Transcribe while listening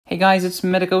Hey guys, it's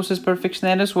Medicosis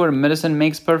Perfectionalis, where medicine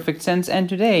makes perfect sense, and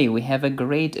today we have a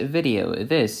great video.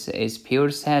 This is pure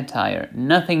satire.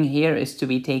 Nothing here is to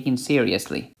be taken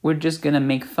seriously. We're just gonna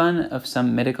make fun of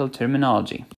some medical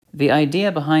terminology. The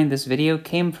idea behind this video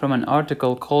came from an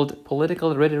article called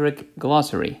Political Rhetoric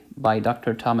Glossary by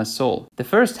Dr. Thomas Sowell. The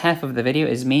first half of the video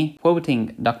is me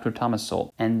quoting Dr. Thomas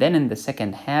Sowell, and then in the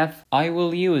second half, I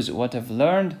will use what I've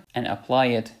learned and apply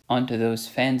it onto those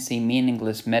fancy,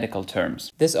 meaningless medical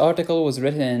terms. This article was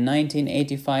written in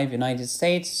 1985 United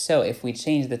States, so if we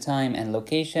change the time and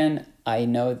location, I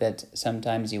know that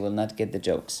sometimes you will not get the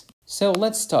jokes. So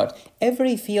let's start.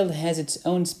 Every field has its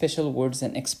own special words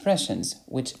and expressions,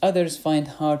 which others find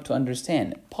hard to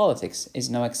understand. Politics is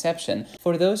no exception.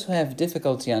 For those who have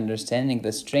difficulty understanding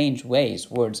the strange ways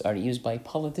words are used by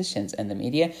politicians and the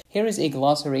media, here is a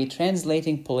glossary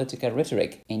translating political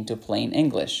rhetoric into plain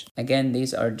English. Again,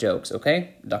 these are jokes,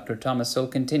 okay? Dr. Thomas Sowell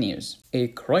continues. A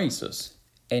crisis,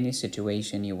 any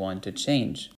situation you want to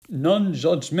change.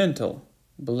 Non-judgmental,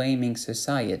 blaming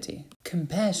society.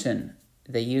 Compassion,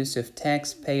 the use of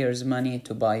taxpayers' money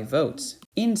to buy votes.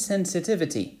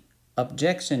 Insensitivity,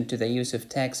 objection to the use of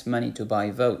tax money to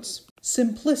buy votes.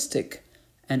 Simplistic,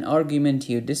 an argument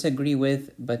you disagree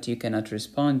with but you cannot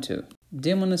respond to.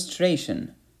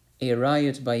 Demonstration, a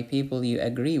riot by people you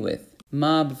agree with.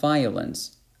 Mob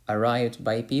violence, a riot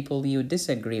by people you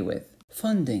disagree with.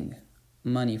 Funding,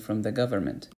 money from the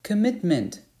government.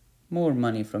 Commitment, more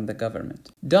money from the government.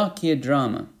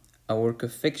 Docudrama, a work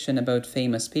of fiction about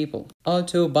famous people.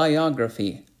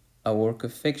 Autobiography, a work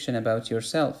of fiction about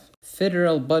yourself.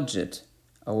 Federal budget,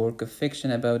 a work of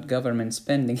fiction about government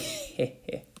spending.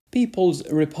 People's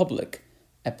Republic,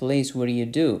 a place where you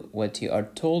do what you are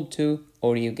told to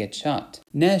or you get shot.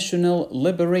 National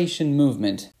Liberation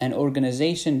Movement, an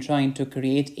organization trying to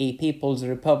create a people's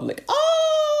republic.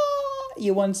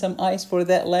 You want some ice for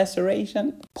that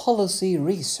laceration? Policy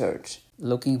research,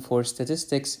 looking for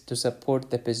statistics to support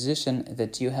the position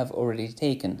that you have already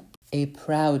taken. A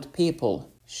proud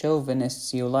people,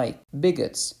 chauvinists you like.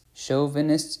 Bigots,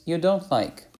 chauvinists you don't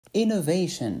like.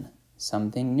 Innovation,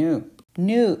 something new.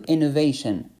 New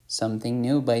innovation, something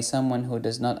new by someone who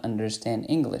does not understand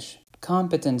English.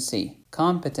 Competency,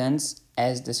 competence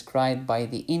as described by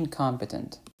the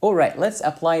incompetent. Alright, let's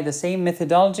apply the same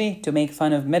methodology to make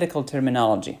fun of medical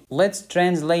terminology. Let's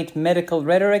translate medical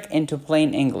rhetoric into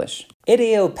plain English.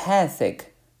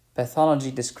 Idiopathic, pathology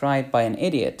described by an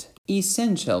idiot.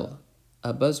 Essential,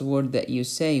 a buzzword that you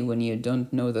say when you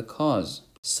don't know the cause.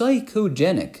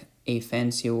 Psychogenic, a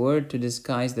fancy word to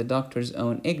disguise the doctor's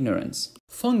own ignorance.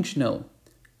 Functional,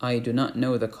 I do not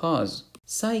know the cause.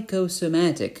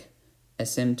 Psychosomatic, a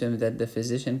symptom that the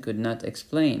physician could not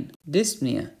explain.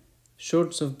 Dyspnea,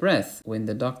 shortness of breath when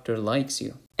the doctor likes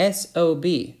you. SOB,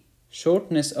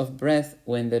 shortness of breath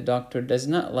when the doctor does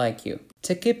not like you.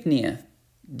 Tachypnea,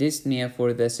 dyspnea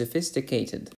for the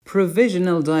sophisticated.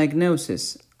 Provisional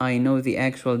diagnosis, I know the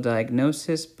actual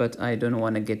diagnosis, but I don't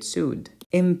want to get sued.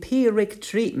 Empiric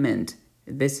treatment,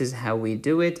 this is how we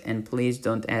do it, and please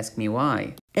don't ask me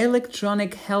why.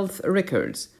 Electronic health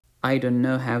records, I don't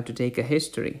know how to take a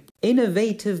history.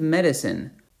 Innovative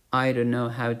medicine, I don't know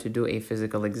how to do a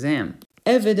physical exam.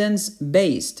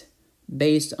 Evidence-based,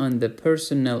 based on the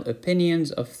personal opinions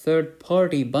of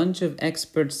third-party bunch of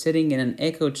experts sitting in an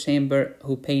echo chamber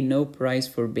who pay no price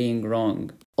for being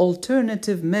wrong.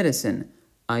 Alternative medicine,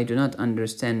 I do not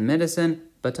understand medicine,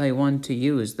 but I want to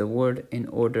use the word in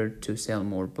order to sell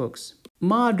more books.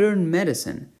 Modern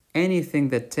medicine, anything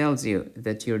that tells you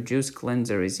that your juice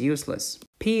cleanser is useless.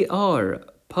 PR,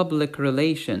 public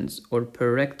relations, or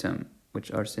per rectum,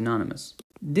 which are synonymous.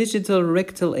 Digital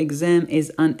rectal exam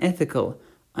is unethical.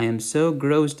 I am so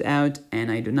grossed out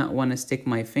and I do not want to stick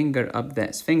my finger up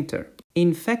that sphincter.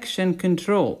 Infection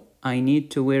control, I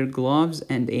need to wear gloves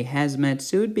and a hazmat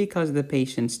suit because the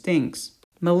patient stinks.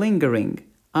 Malingering,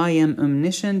 I am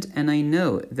omniscient and I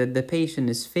know that the patient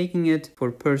is faking it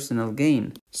for personal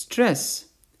gain. Stress,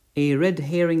 a red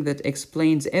herring that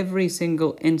explains every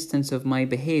single instance of my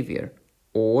behavior.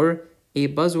 Or a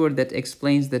buzzword that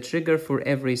explains the trigger for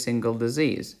every single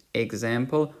disease.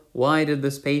 Example, why did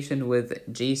this patient with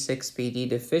G6PD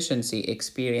deficiency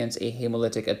experience a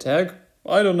hemolytic attack?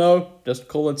 I don't know, just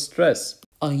call it stress.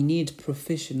 I need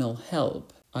professional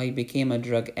help. I became a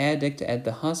drug addict at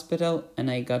the hospital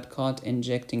and I got caught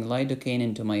injecting lidocaine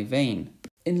into my vein.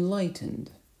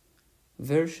 Enlightened,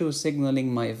 virtue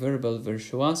signaling my verbal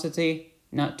virtuosity,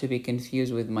 not to be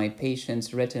confused with my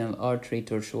patient's retinal artery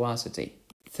tortuosity.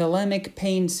 Thalamic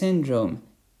pain syndrome,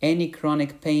 any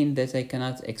chronic pain that I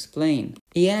cannot explain.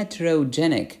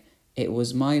 Iatrogenic, it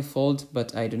was my fault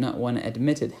but I do not want to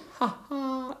admit it. Ha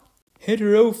ha.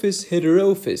 Heterophys,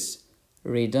 heterophys,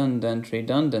 redundant,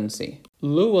 redundancy.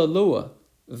 Lua, lua,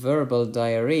 verbal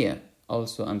diarrhea.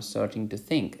 Also, I'm starting to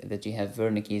think that you have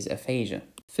Wernicke's aphasia.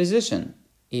 Physician,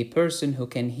 a person who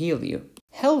can heal you.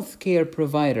 Healthcare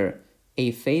provider, a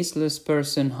faceless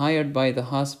person hired by the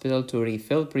hospital to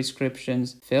refill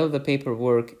prescriptions, fill the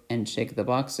paperwork, and check the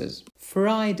boxes.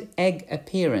 Fried egg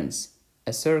appearance,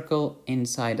 a circle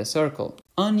inside a circle.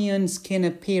 Onion skin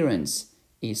appearance,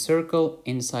 a circle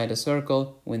inside a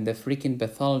circle when the freaking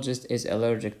pathologist is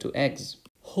allergic to eggs.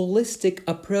 Holistic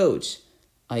approach,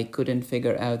 I couldn't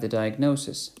figure out the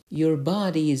diagnosis. Your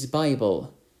body's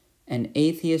Bible, an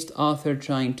atheist author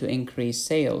trying to increase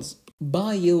sales.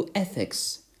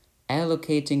 Bioethics,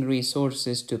 allocating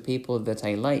resources to people that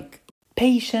I like.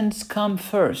 Patients come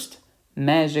first,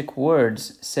 magic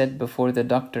words said before the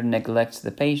doctor neglects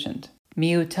the patient.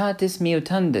 Mutatis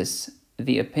mutandis,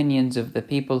 the opinions of the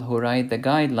people who write the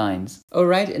guidelines.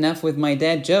 Alright, enough with my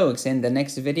dad jokes. In the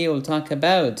next video, we'll talk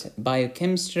about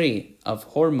biochemistry of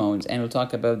hormones and we'll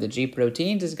talk about the G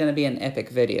proteins. It's gonna be an epic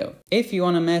video. If you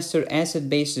wanna master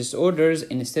acid-base disorders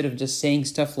instead of just saying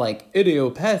stuff like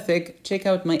idiopathic, check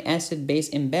out my acid-base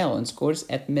imbalance course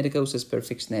at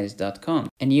medicosisperfectionalis.com.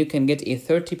 And you can get a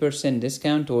 30%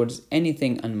 discount towards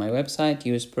anything on my website.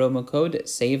 Use promo code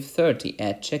SAVE30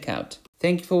 at checkout.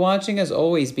 Thank you for watching. As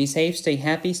always, be safe, stay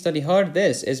happy, study hard.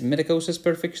 This is Medicosis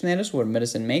Perfectionalis, where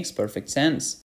medicine makes perfect sense.